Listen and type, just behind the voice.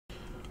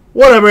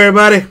What up,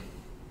 everybody?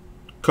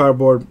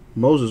 Cardboard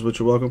Moses, which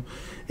you're welcome.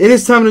 It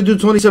is time to do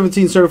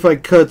 2017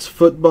 Certified Cuts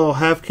Football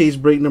Half Case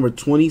Break number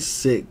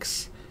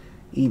 26,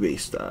 eBay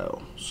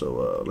style.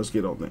 So let's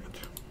get on that.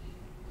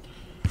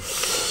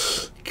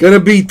 Gonna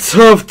be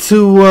tough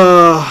to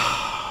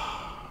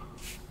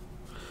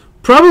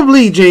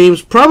probably,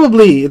 James.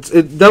 Probably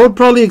that would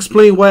probably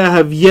explain why I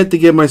have yet to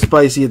get my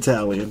spicy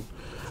Italian.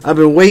 I've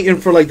been waiting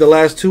for like the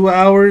last 2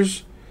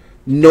 hours.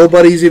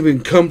 Nobody's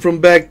even come from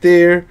back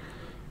there.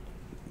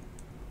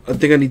 I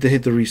think I need to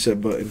hit the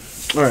reset button.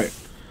 Alright.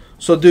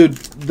 So, dude,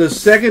 the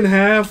second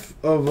half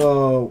of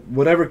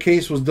whatever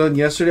case was done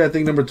yesterday, I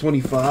think number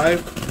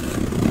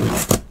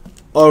 25,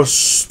 a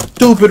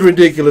stupid,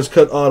 ridiculous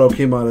cut auto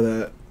came out of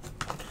that.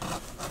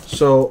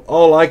 So,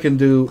 all I can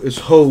do is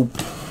hope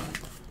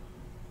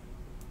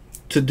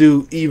to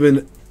do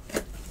even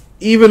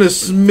a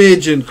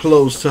smidgen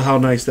close to how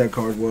nice that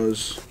card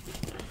was.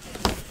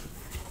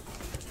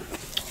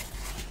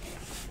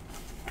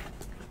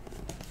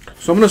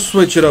 So I'm going to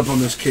switch it up on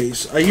this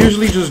case. I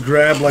usually just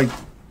grab, like,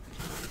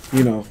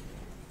 you know,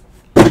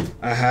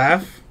 a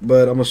half,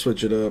 but I'm going to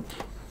switch it up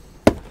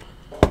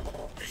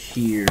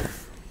here.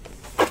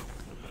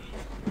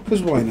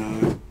 Because why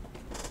not?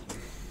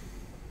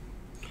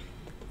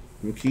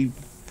 We'll keep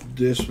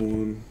this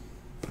one.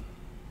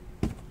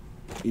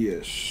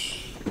 Yes.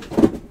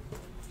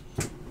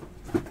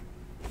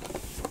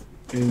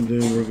 And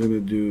then we're going to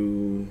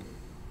do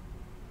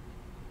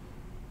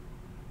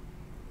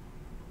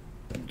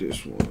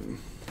this one.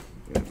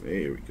 Yeah,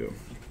 there we go.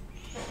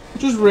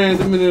 Just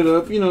randoming it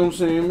up, you know what I'm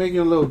saying? Making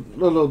it a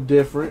little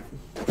different.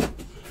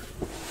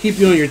 Keep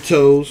you on your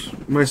toes.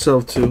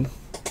 Myself too.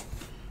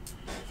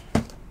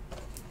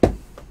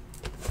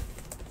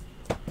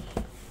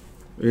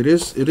 It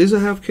is a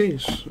half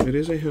case. It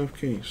is a half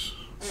case.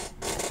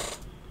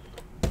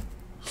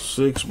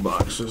 6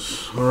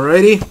 boxes.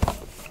 Alrighty.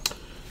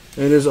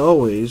 And as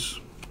always,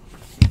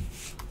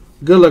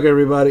 good luck,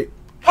 everybody.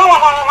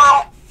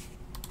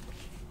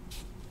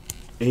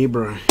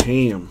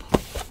 Abraham.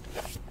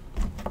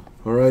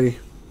 Alrighty.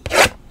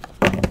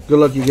 Good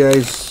luck, you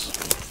guys.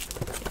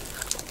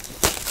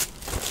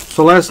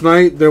 So last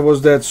night there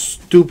was that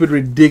stupid,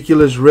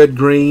 ridiculous Red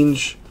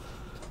Grange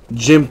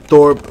Jim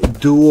Thorpe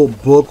Dual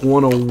Book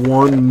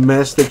 101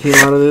 mess that came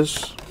out of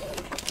this.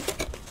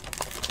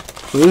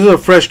 So this is a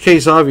fresh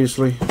case,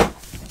 obviously.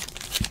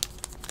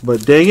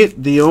 But dang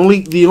it, the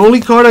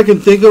only card I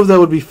can think of that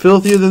would be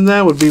filthier than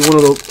that would be one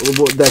of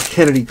that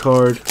Kennedy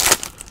card.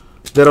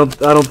 That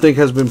I don't think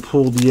has been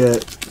pulled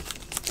yet.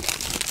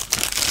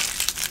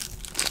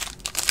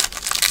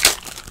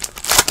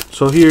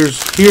 So here's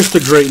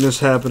the greatness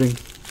happening.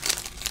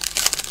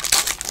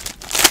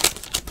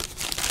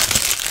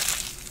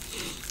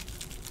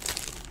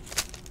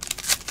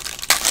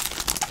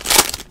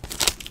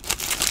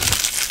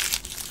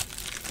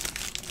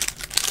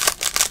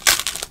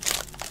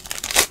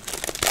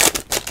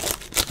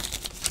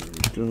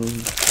 There we go.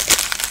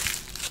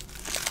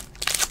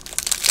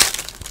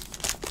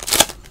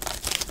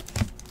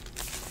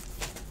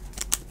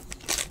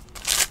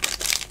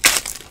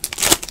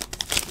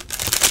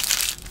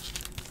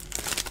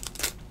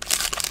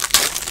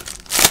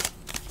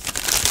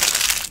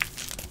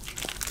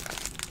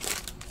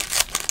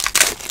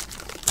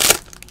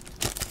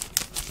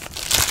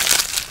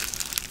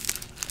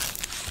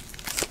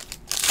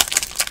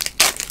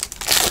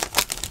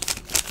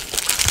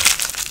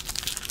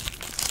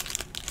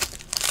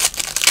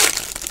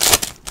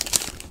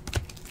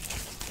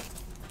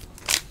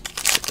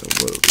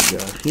 What we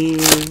got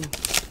here?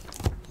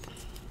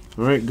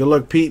 All right, good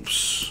luck,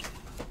 peeps.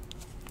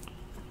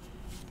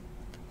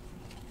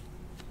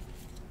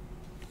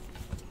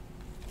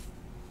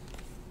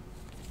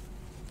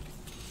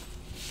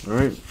 All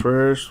right,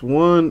 first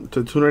one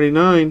to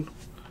 299.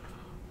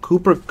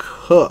 Cooper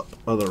Kupp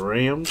of the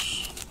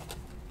Rams.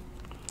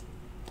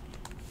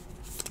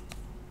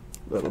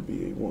 That'll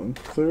be a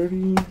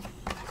 130.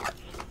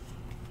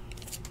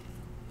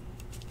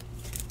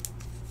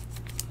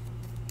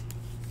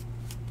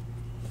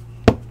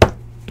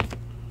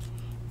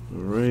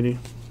 Alrighty.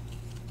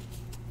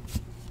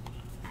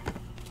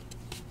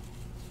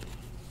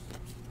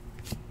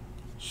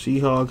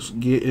 Seahawks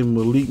getting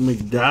Malik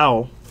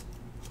McDowell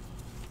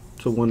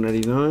to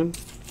 199.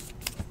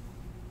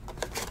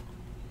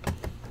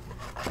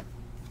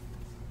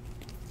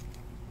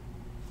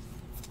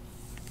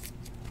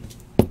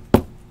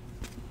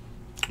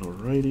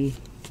 Alrighty.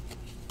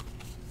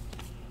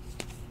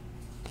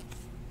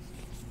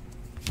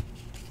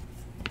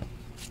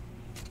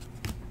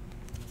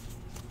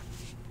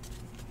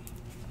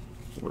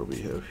 What do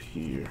we have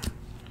here?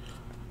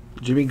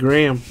 Jimmy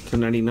Graham to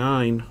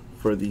 99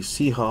 for the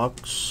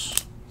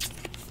Seahawks.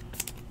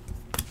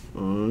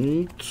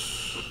 Alright.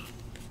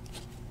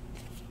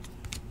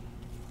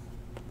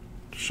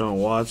 Deshaun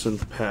Watson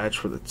patch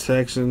for the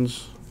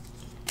Texans.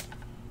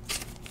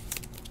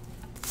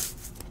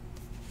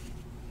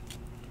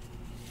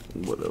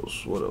 What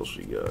else? What else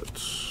we got?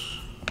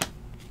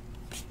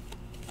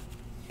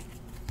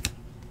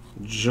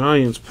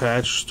 Giants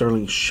patch,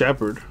 Sterling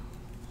Shepard.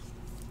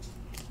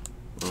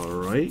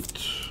 right.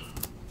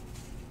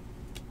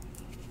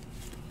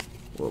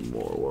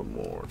 One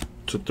more.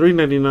 To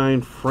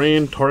 $3.99,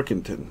 Fran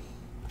Tarkenton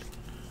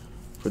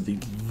for the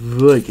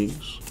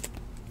Vikings.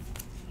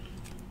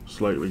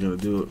 Slightly going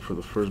to do it for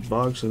the first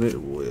box, and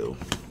it will.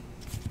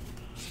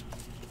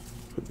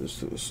 Put this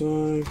to the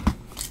side.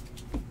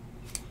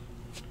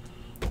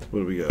 What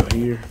do we got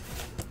here?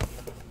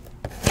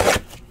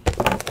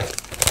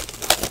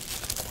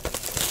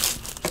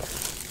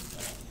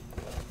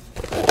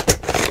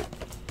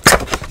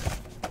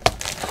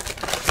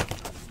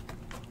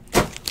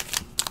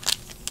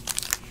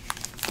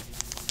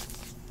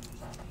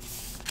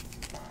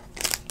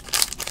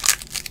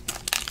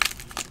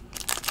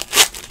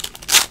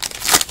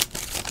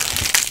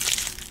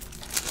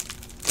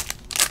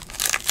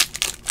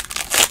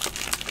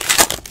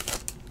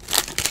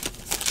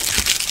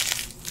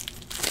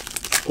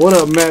 What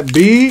up, Matt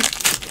B?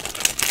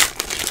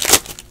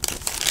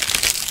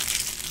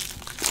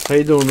 How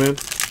you doing, man?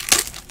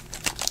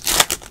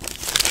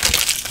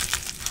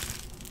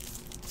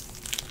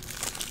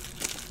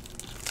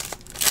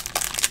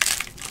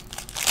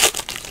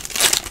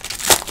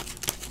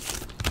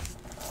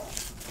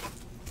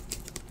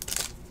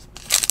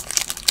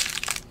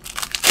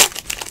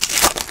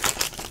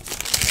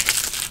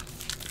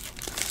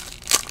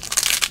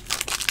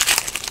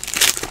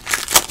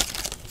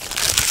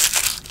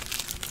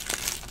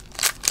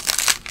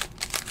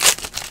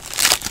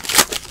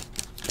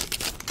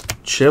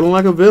 Chilling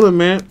like a villain,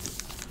 man.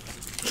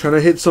 Trying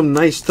to hit some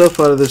nice stuff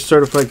out of this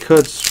certified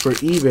cuts for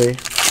eBay.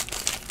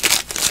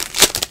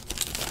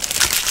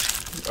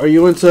 Are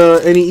you into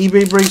any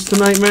eBay breaks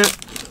tonight, Matt?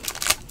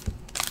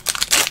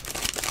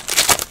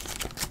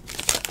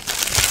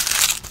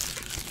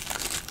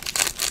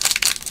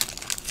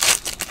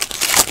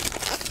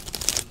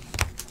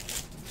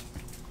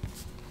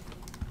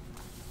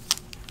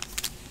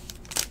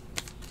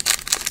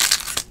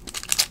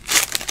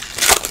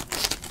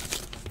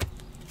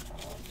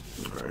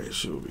 Alright,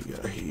 so what we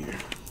got here.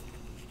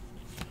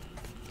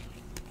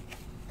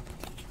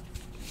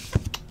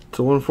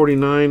 To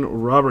 149,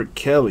 Robert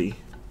Kelly.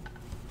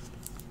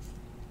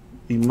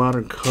 The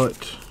modern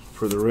cut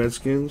for the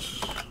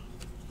Redskins.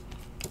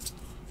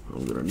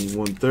 I'm gonna need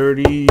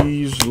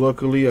 130s.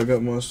 Luckily, I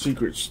got my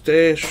secret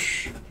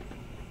stash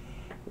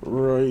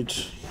right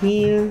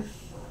here.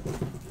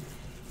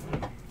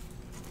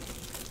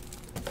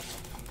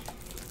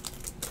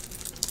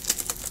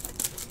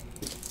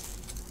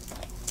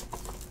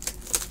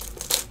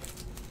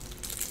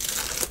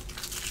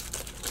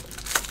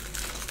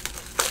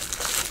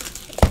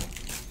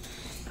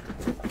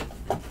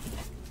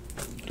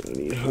 I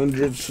need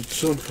hundreds at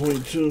some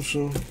point too,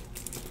 so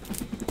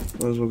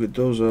might as well get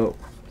those out.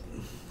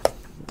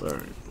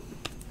 Alright.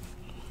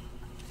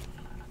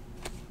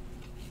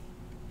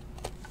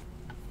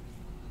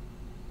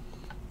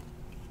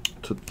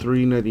 To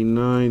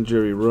 $3.99,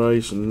 Jerry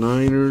Rice,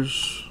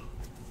 Niners.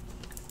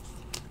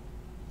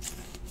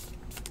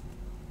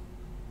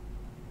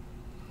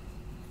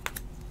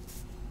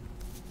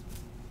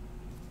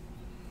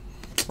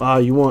 Ah,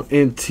 you want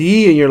NT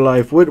in your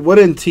life? What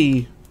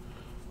NT,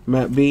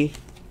 Matt B?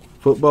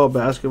 Football,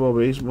 basketball,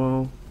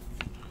 baseball.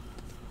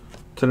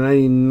 To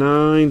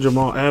 99,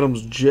 Jamal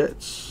Adams,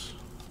 Jets.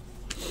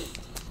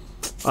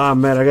 Ah,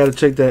 man, I gotta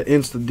check that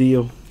Insta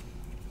deal.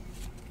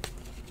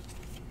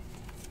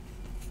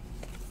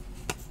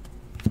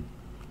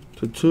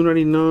 To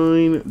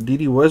 299,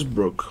 D.D.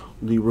 Westbrook,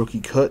 the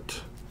rookie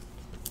cut.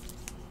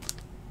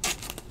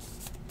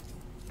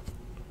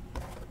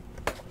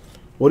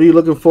 What are you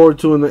looking forward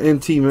to in the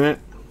NT, Matt?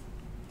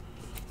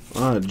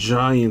 Ah,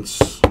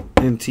 Giants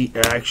NT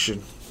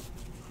action.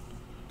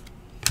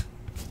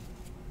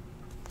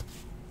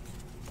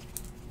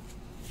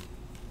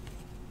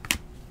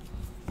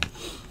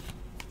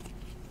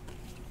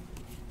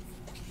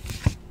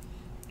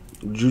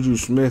 Juju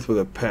Smith with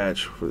a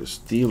patch for the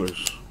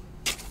Steelers.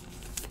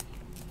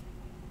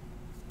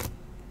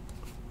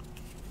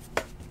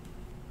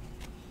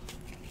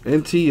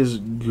 NT is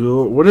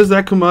good. When does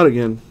that come out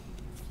again?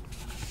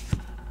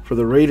 For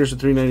the Raiders at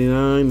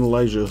 $3.99,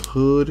 Elijah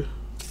Hood.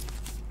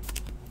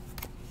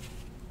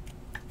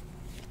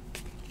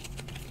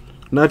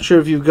 Not sure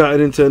if you've gotten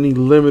into any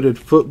limited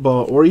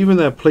football or even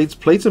that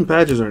plates and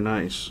patches are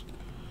nice.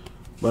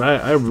 But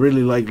I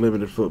really like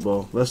limited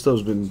football. That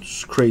stuff's been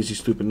crazy,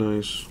 stupid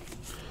nice.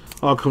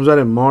 Oh, it comes out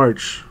in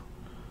March.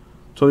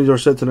 Tony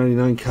Dorsett to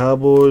 99,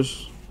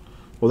 Cowboys.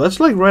 Well, that's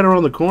like right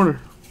around the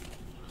corner.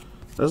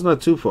 That's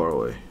not too far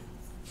away.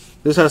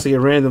 This has to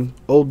get random.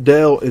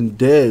 Odell and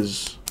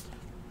Dez.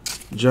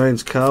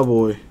 Giants,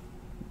 Cowboy.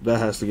 That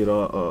has to get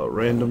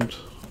randomed.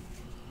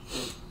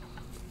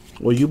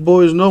 Well, you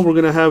boys know we're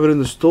going to have it in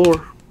the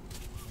store.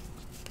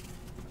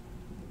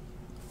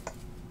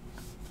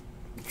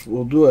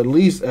 We'll do at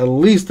least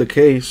a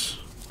case.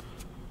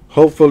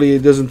 Hopefully it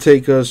doesn't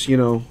take us,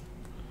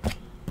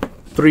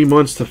 3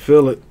 months to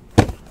fill it.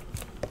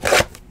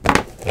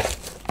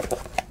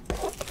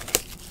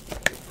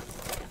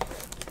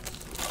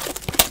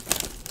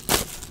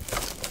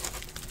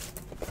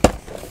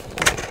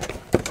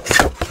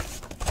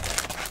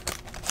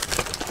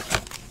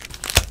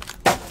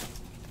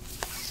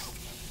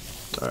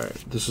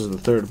 Alright, this is the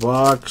third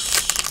box.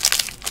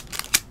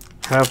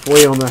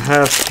 Halfway on the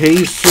half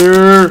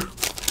caser.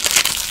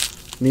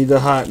 Need the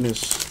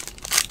hotness.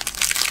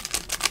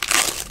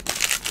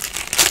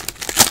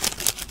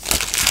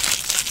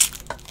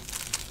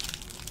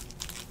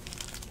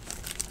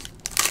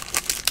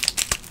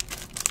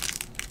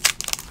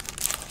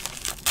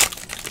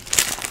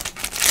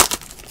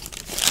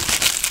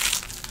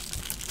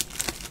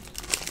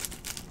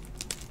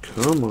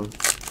 Come on.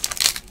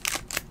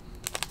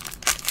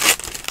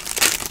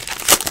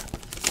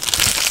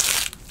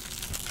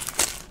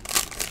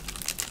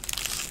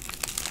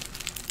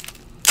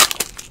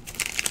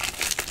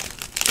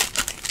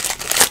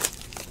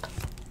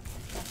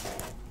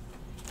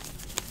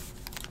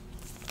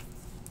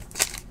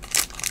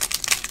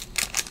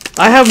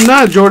 I have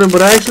not, Jordan,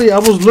 but actually I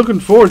was looking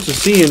forward to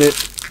seeing it.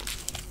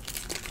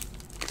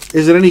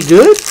 Is it any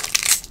good?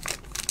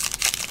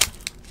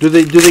 Do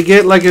they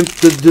get like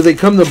do they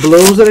come to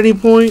blows at any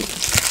point?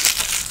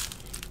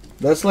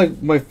 That's like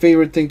my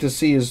favorite thing to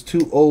see is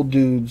two old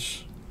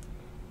dudes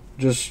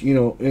just, you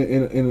know,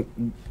 in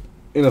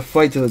a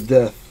fight to the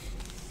death.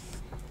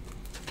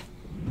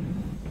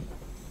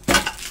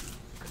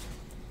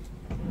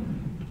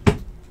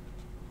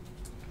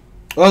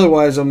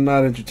 Otherwise, I'm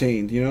not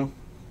entertained, you know?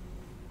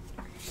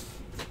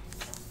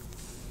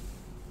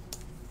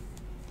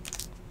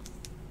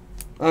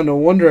 Oh, no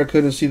wonder I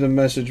couldn't see the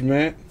message,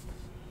 Matt.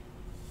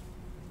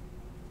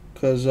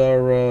 Because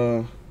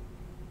our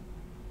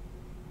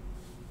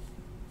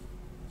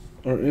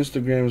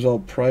Instagram is all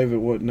private,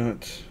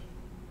 whatnot.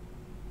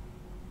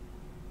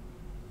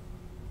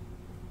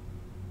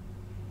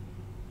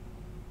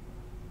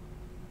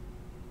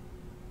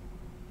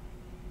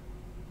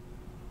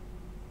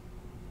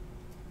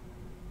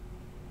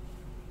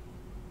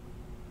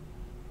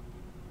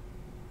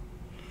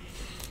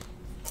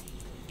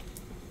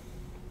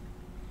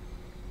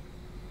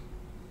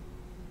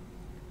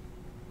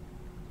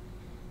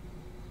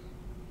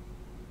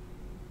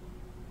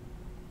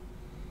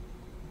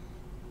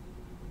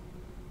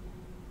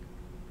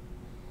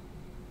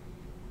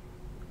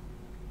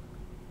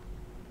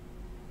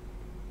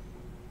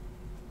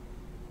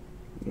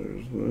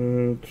 There's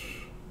that.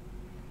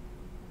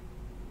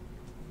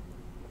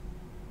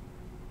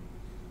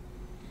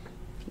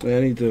 I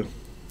need to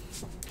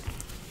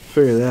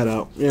figure that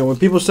out. Yeah, when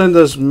people send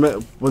us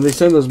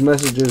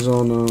messages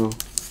on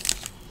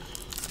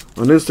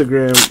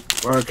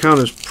Instagram, our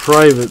account is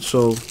private,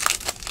 so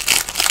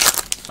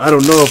I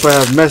don't know if I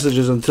have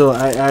messages until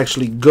I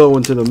actually go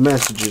into the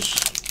messages.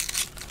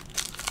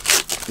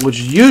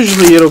 Which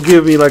usually it'll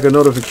give me like a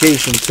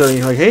notification telling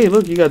you like, hey,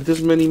 look, you got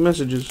this many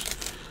messages.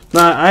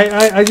 Nah,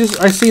 I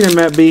seen it,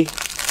 Matt B.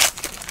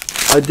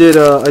 I did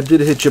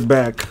hit you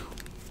back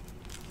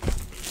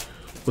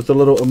with a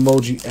little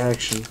emoji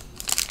action.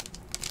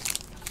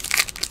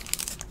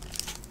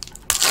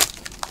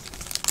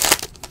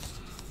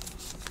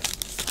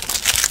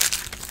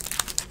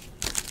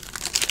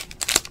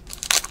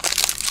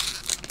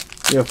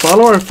 Yeah,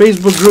 follow our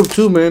Facebook group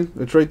too, man.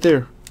 It's right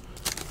there.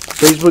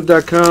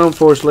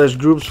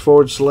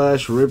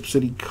 Facebook.com/groups/Rip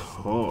City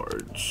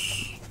Cards.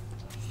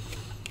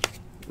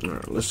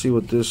 Alright, let's see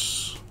what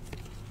this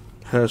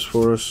has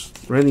for us.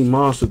 Randy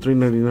Moss at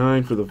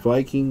 $3.99 for the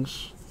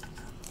Vikings.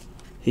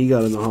 He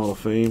got in the Hall of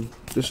Fame.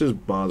 This is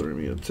bothering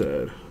me a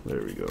tad.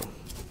 There we go.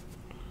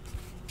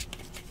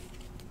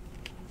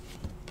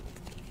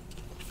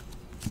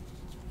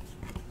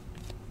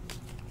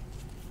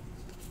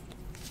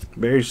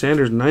 Barry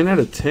Sanders, 9 out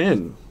of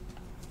 10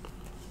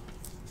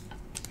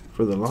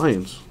 for the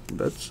Lions.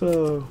 That's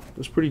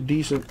pretty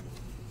decent.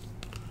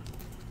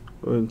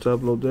 Go ahead and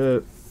top load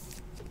that.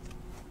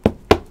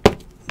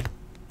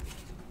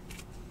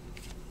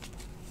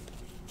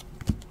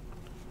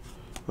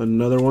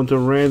 Another one to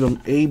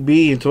random.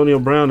 AB, Antonio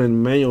Brown, and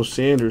Emmanuel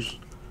Sanders.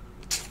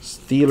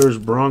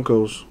 Steelers,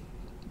 Broncos.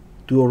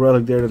 Dual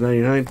relic there to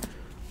 99.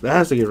 That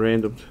has to get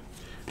randomed.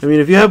 I mean,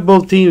 if you have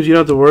both teams, you don't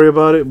have to worry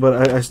about it,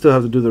 but I still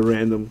have to do the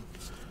random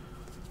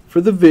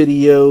for the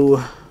video.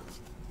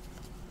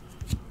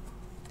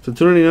 To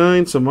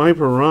 299, Samai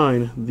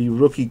Perine, the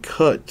rookie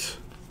cut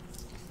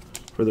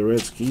for the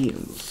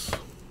Redskins.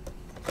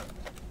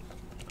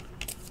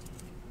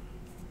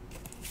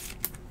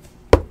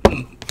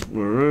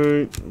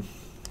 Alright.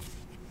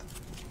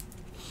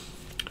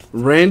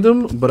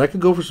 Random, but I could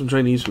go for some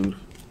Chinese food.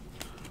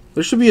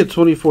 There should be a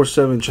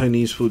 24/7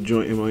 Chinese food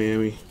joint in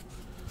Miami.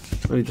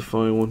 I need to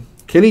find one.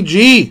 Kenny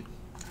G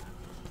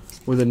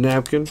with a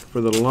napkin for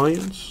the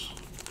Lions.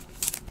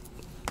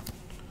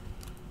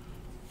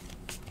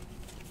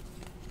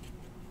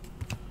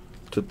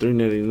 To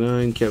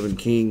 $3.99, Kevin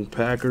King,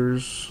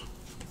 Packers.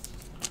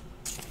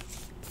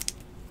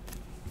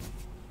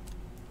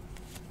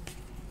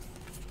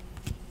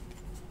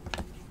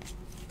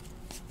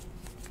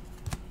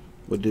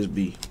 Would this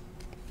be?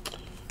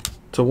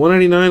 To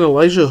 $1.99,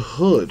 Elijah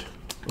Hood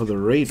of the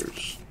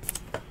Raiders.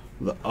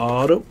 The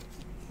auto.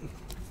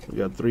 We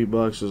got 3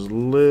 boxes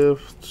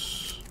left.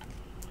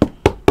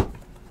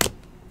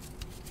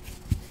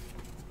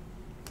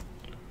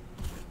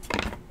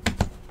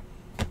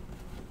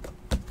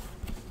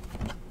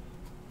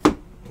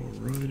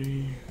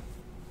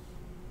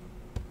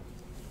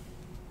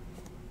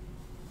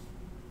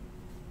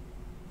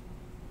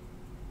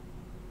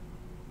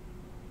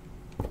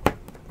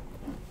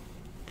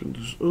 Open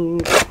this up.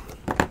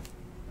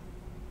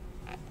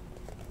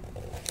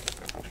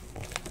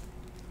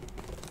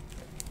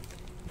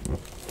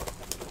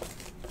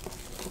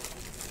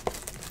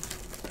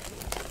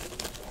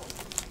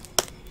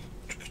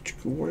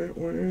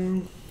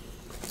 Wow.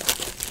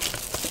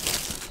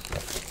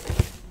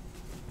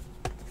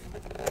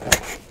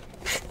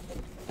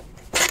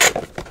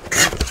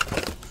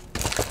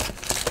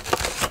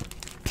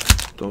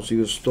 Don't see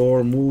the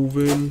store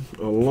moving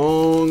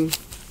along.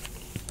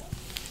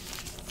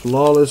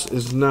 Flawless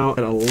is now at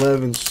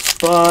 11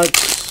 spots.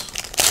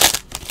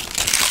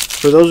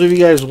 For those of you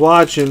guys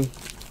watching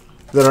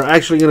that are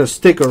actually going to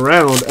stick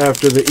around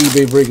after the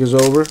eBay break is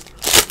over,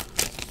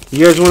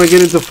 you guys want to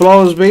get into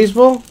Flawless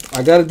Baseball?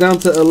 I got it down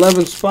to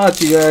 11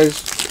 spots, you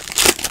guys.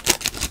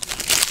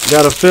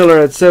 Got a filler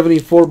at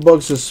 74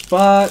 bucks a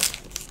spot.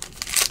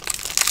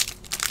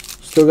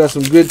 Still got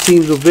some good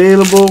teams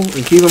available.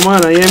 And keep in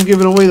mind, I am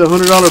giving away the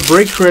 $100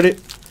 break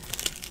credit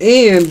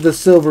and the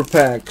silver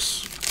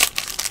packs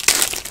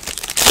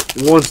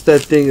once that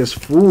thing is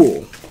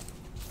full.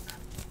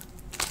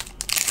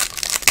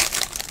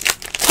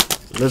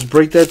 Let's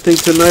break that thing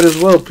tonight as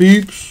well,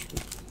 peeps.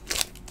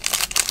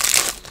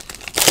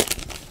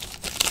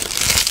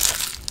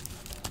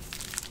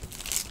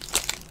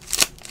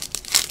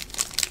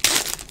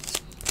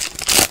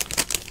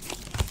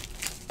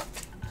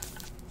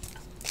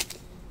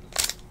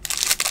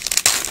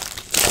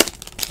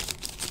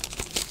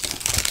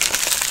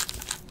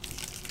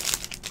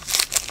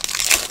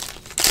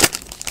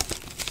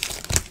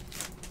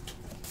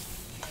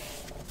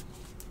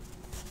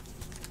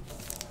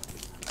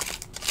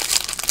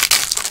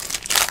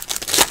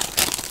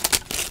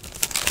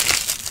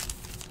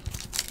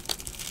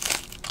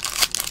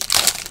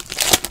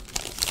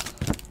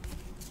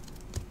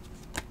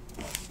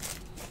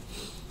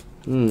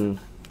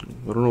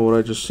 I don't know what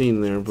I just seen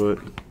there, but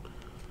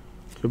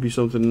could be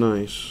something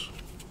nice.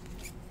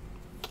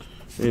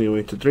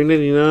 Anyway, to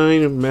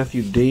 $3.99,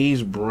 Matthew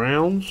Days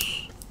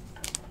Browns.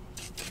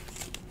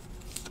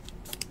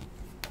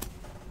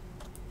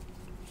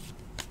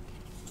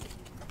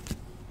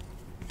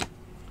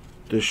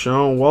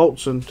 Deshaun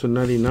Watson to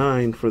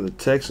 99 for the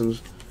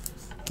Texans.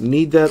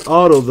 Need that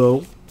auto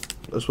though.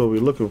 That's what we're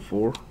looking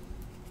for.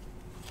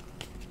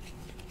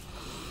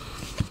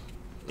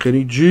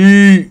 Kenny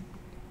G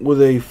with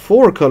a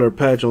 4-color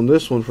patch on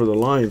this one for the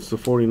Lions to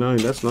 49.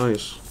 That's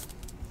nice.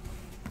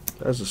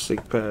 That's a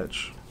sick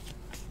patch.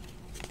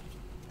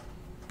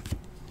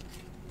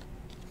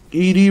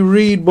 E.D.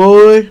 Reed,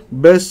 boy.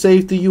 Best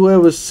safety you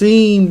ever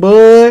seen,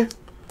 boy.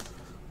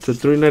 To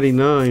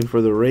 $3.99 for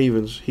the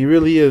Ravens. He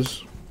really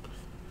is,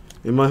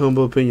 in my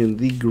humble opinion,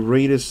 the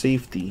greatest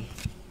safety.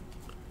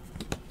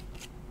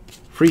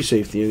 Free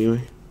safety,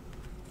 anyway.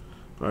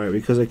 Alright,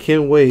 because I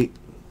can't wait.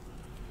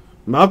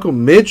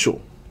 Malcolm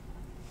Mitchell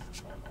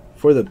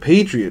for the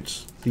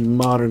Patriots. The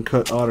modern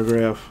cut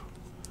autograph.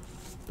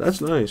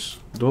 That's nice.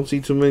 Don't see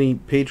too many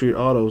Patriot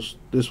autos.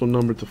 This one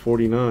numbered to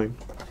 49.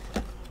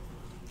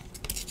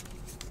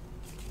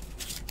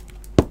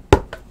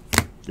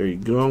 There you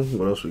go.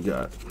 What else we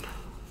got?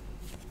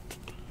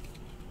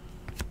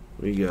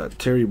 We got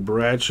Terry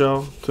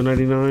Bradshaw to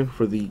 99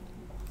 for the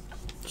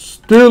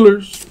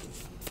Steelers.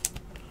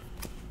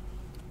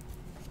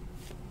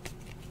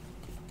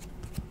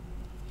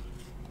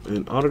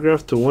 An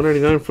autograph to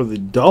 199 for the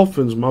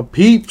Dolphins, my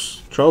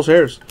peeps. Charles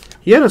Harris.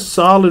 He had a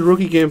solid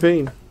rookie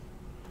campaign.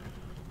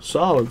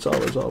 Solid. Still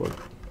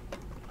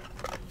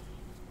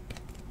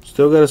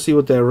got to see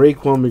what that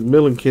Raekwon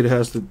McMillan kid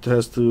has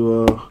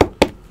to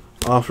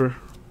offer.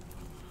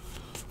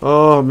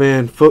 Oh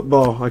man,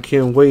 football! I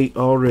can't wait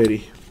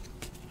already.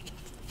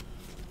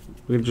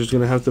 We're just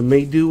gonna have to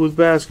make do with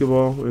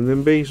basketball and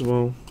then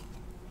baseball.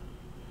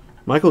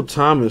 Michael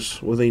Thomas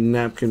with a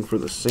napkin for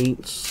the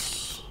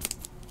Saints.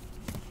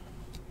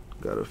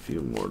 Got a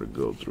few more to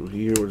go through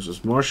here. What is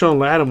this? Marshawn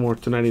Lattimore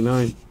to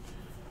 99.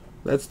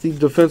 That's the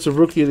defensive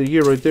rookie of the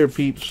year right there,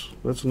 peeps.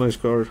 That's a nice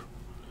card.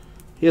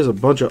 He has a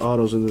bunch of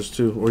autos in this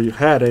too, or you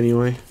had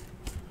anyway.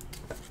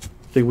 I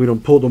think we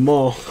done pulled them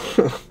all.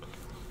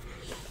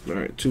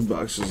 Alright, 2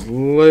 boxes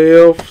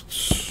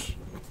left.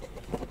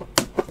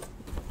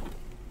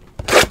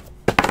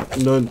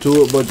 Nothing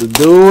to it but to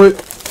do it.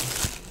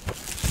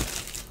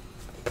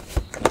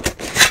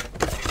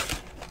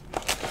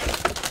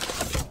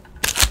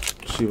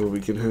 See what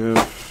we can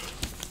have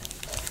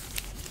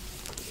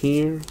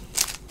here.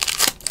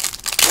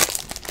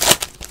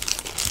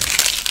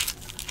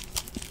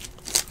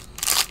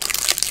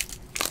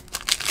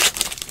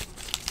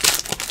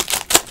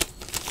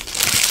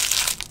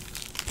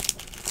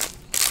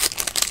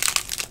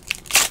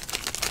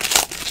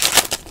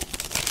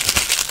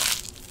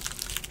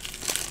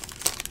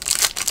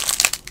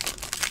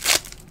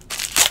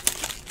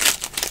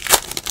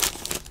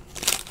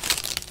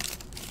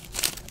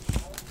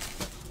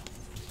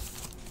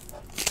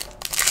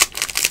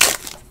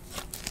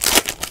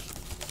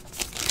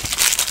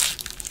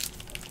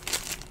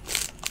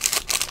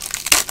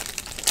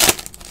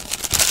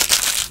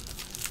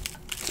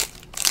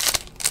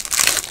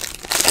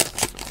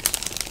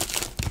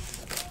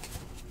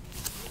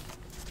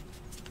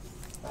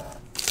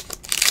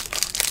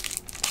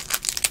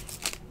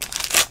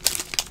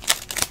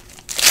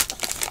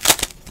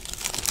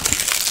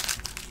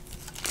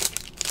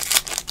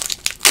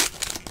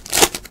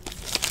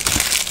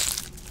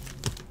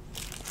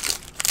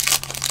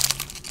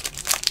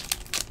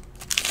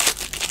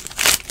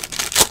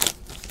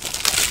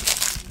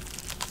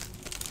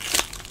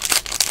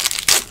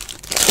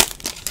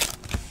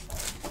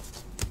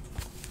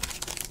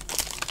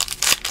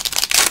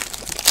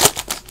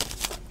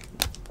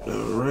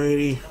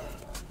 Alrighty.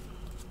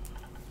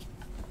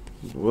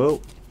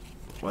 Well,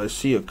 I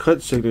see a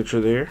cut signature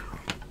there.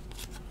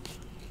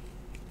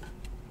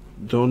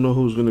 Don't know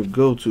who's gonna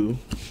go to.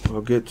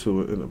 I'll get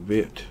to it in a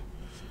bit.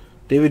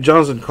 David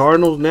Johnson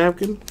Cardinals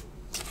napkin.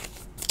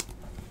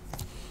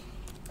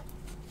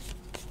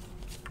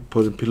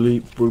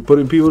 We're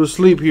putting people to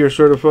sleep here,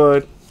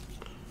 certified.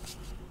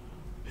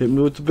 Hit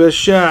me with the best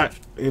shot.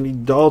 Andy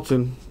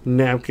Dalton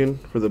napkin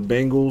for the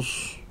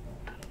Bengals.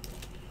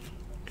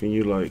 Can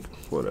you like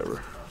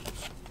whatever?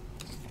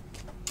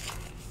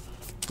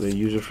 They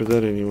use it for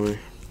that anyway.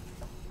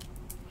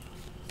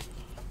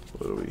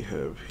 What do we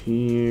have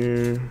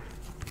here?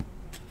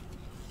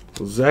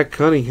 Zach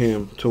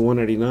Cunningham to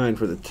 199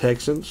 for the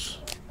Texans.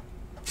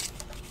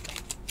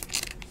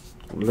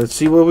 Let's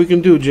see what we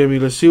can do, Jimmy.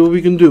 Let's see what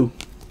we can do.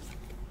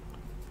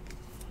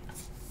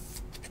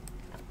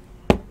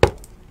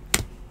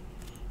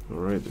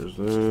 Alright, there's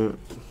that.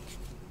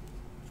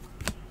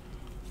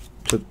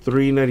 To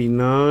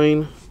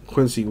 399,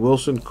 Quincy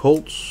Wilson,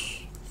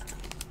 Colts.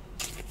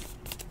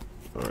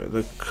 Alright,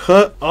 the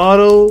cut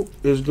auto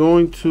is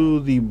going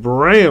to the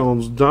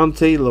Browns,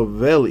 Dante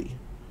Lavelli.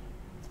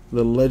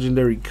 The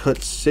legendary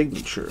cut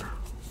signature.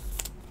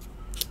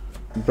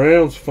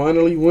 Browns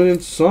finally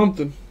winning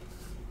something.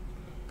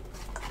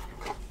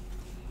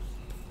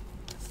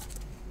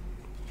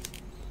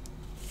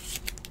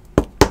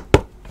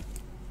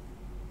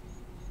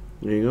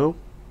 There you go.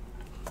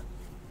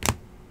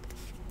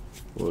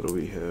 What do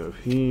we have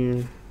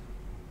here?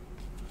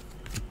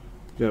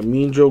 Got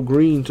Mean Joe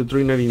Green to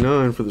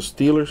 399 for the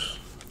Steelers.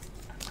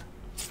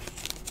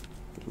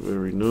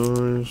 Very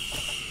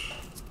nice.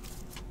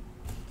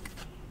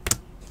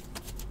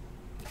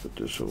 Put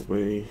this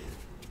away.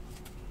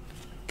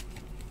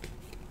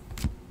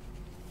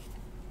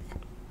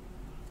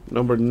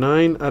 Number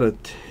 9 out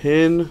of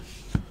 10.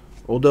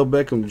 Odell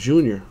Beckham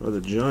Jr. of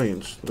the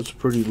Giants. That's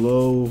pretty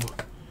low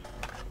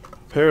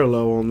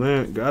parallel on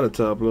that. Gotta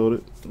top load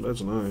it.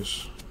 That's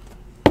nice.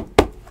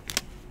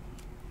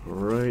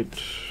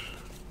 Alright.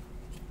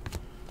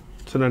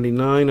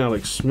 299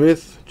 Alex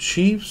Smith,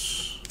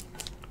 Chiefs.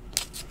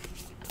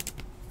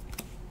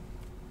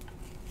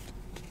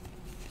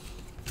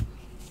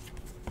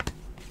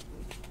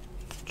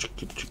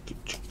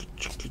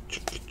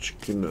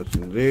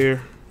 Nothing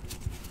there.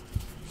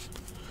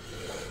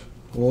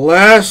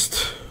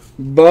 Last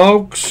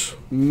box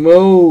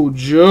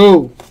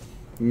mojo.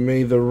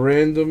 May the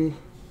random,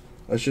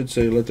 I should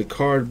say, let the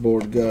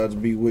cardboard gods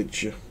be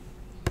with you.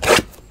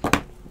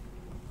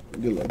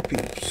 Good luck,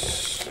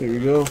 peeps. Here we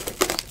go.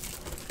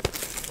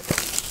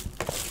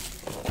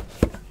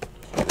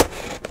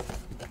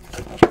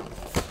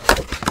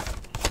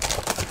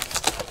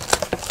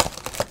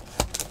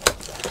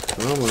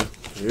 Come on.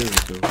 Here we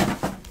go.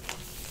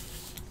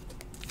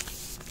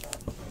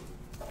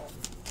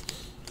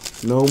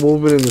 No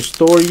movement in the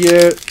store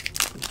yet.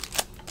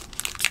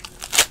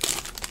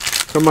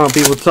 Come on,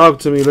 people, talk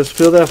to me. Let's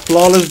fill that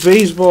flawless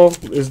baseball.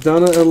 It's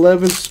down at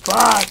 11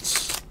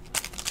 spots.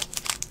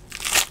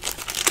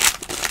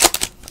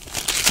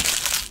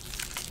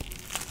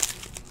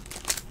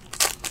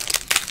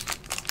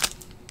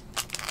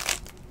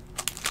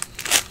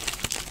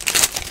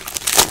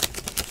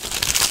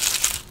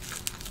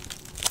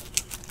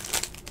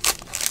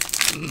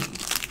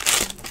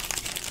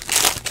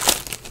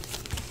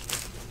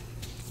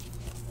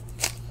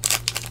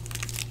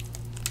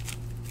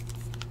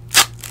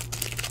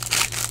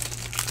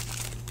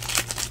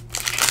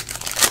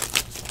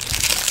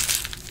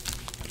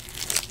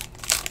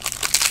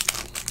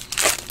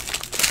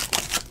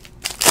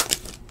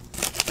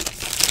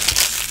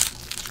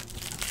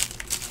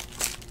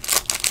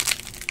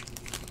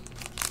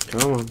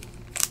 Come on.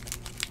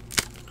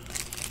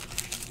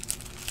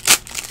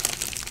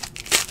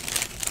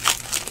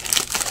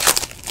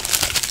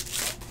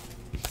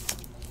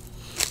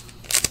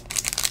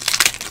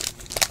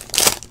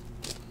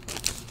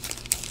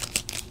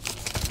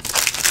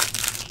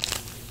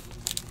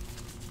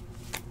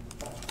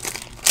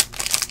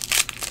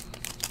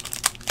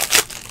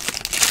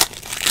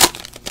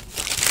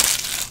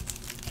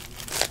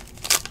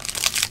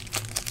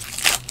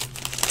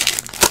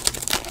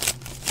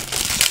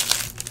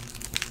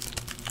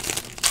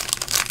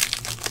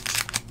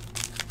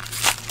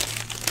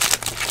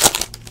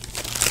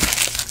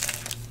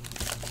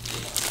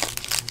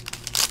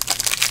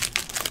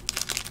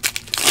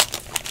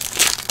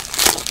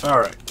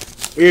 Alright,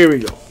 here we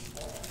go.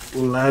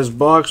 Last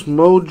box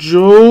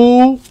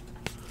mojo.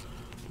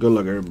 Good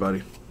luck,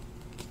 everybody.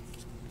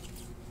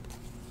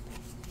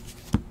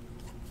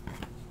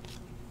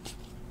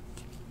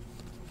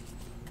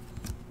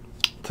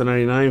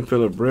 $2.99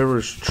 Phillip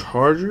Rivers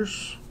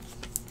Chargers.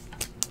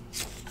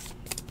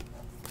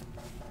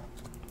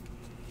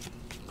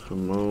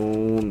 Come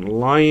on.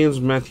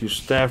 Lions Matthew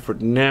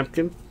Stafford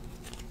napkin.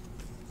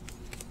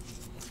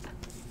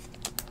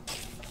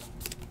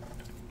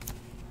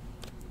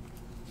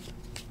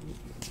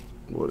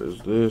 What is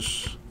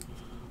this?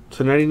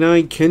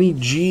 $2.99 Kenny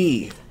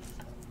G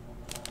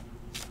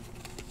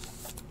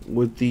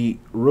with the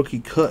rookie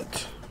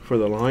cut for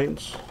the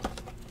Lions.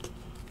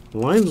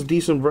 Lions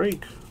decent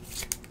break.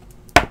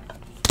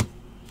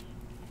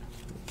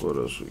 What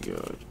else we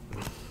got?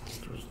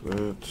 There's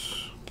that.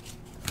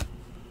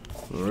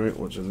 Alright,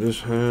 what's in this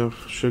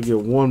half? Should get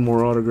one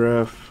more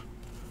autograph.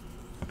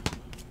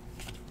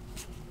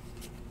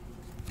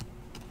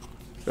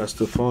 Got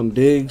Stephon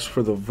Diggs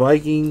for the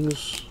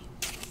Vikings.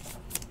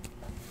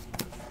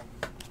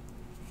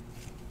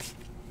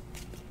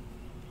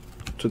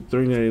 To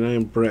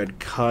 $3.99, Brad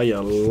Kaya,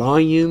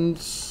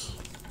 Lions.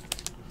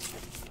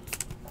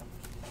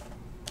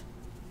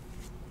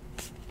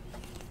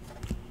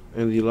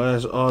 And the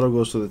last auto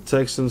goes to the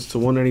Texans to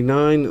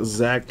 $1.99,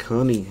 Zach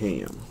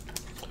Cunningham.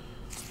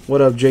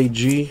 What up,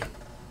 JG?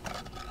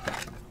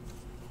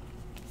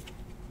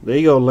 There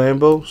you go,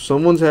 Lambo.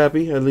 Someone's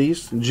happy, at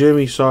least.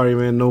 Jimmy, sorry,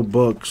 man, no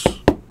books.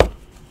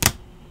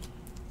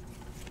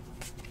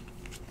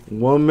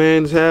 One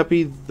man's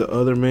happy, the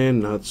other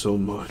man not so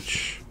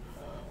much.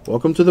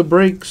 Welcome to the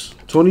breaks.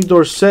 Tony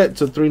Dorsett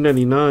to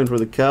 $3.99 for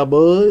the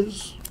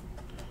Cowboys.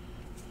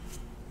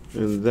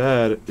 And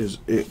that is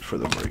it for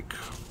the break.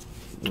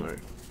 Alright.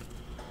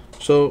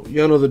 So,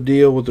 y'all know the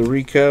deal with the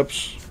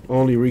recaps.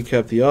 Only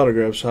recap the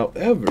autographs.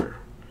 However,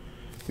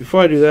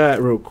 before I do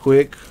that real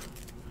quick,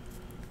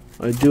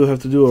 I do have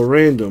to do a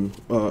random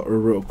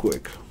real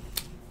quick.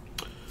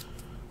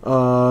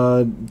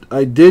 I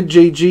did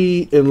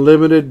JG in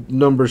limited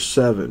number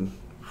 7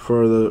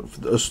 for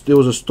it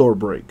was a store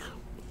break.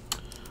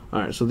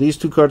 Alright, so these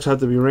two cards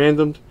have to be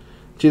randomed.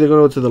 It's either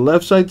going to go to the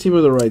left side team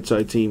or the right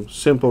side team.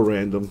 Simple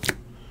random.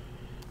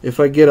 If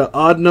I get an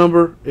odd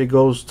number, it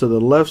goes to the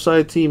left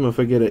side team. If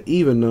I get an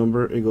even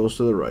number, it goes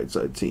to the right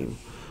side team.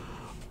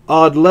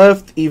 Odd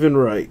left, even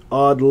right.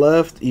 Odd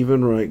left,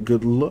 even right.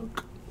 Good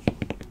luck.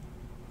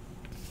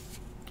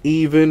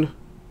 Even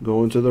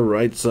going to the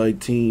right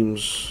side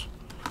teams.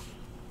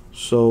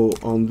 So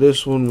on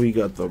this one, we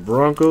got the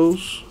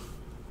Broncos.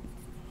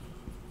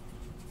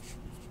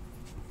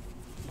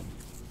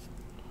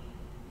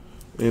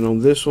 And on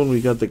this one,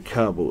 we got the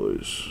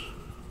Cowboys.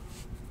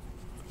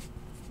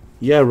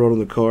 Yeah, I wrote on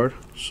the card.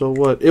 So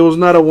what? It was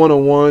not a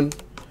 101.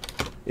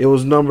 It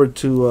was numbered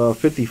to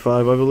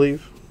 55, I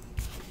believe.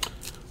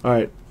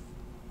 Alright.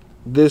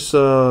 This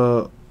 9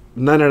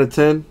 out of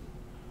 10.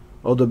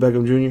 Odell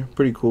Beckham Jr.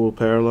 Pretty cool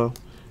parallel.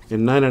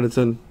 And 9 out of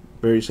 10,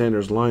 Barry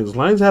Sanders, Lions.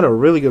 Lions had a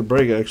really good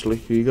break, actually.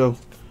 Here you go.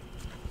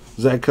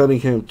 Zach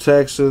Cunningham,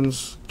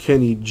 Texans.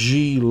 Kenny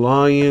G,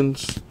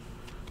 Lions.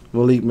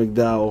 Malik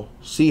McDowell,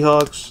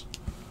 Seahawks.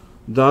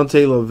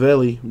 Dante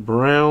Lavelli,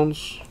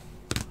 Browns.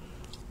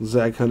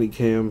 Zach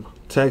Cunningham,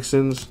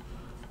 Texans.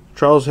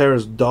 Charles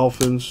Harris,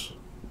 Dolphins.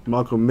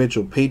 Malcolm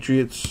Mitchell,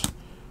 Patriots.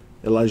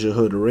 Elijah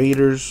Hood,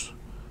 Raiders.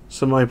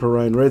 Semi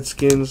Perrine,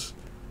 Redskins.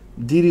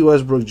 Dede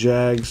Westbrook,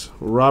 Jags.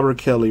 Robert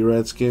Kelly,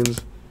 Redskins.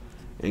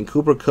 And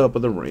Cooper Kupp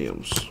of the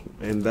Rams.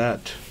 And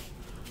that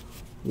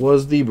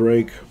was the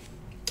break.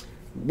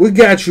 We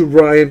got you,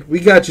 Brian. We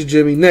got you,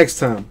 Jimmy. Next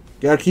time.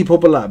 Gotta keep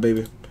hope alive,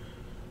 baby.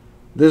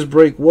 This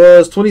break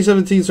was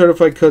 2017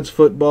 Certified Cuts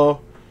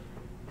Football.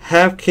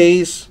 Half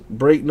case,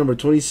 break number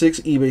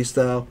 26, eBay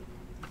style.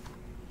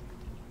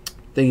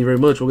 Thank you very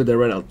much. We'll get that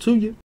right out to you.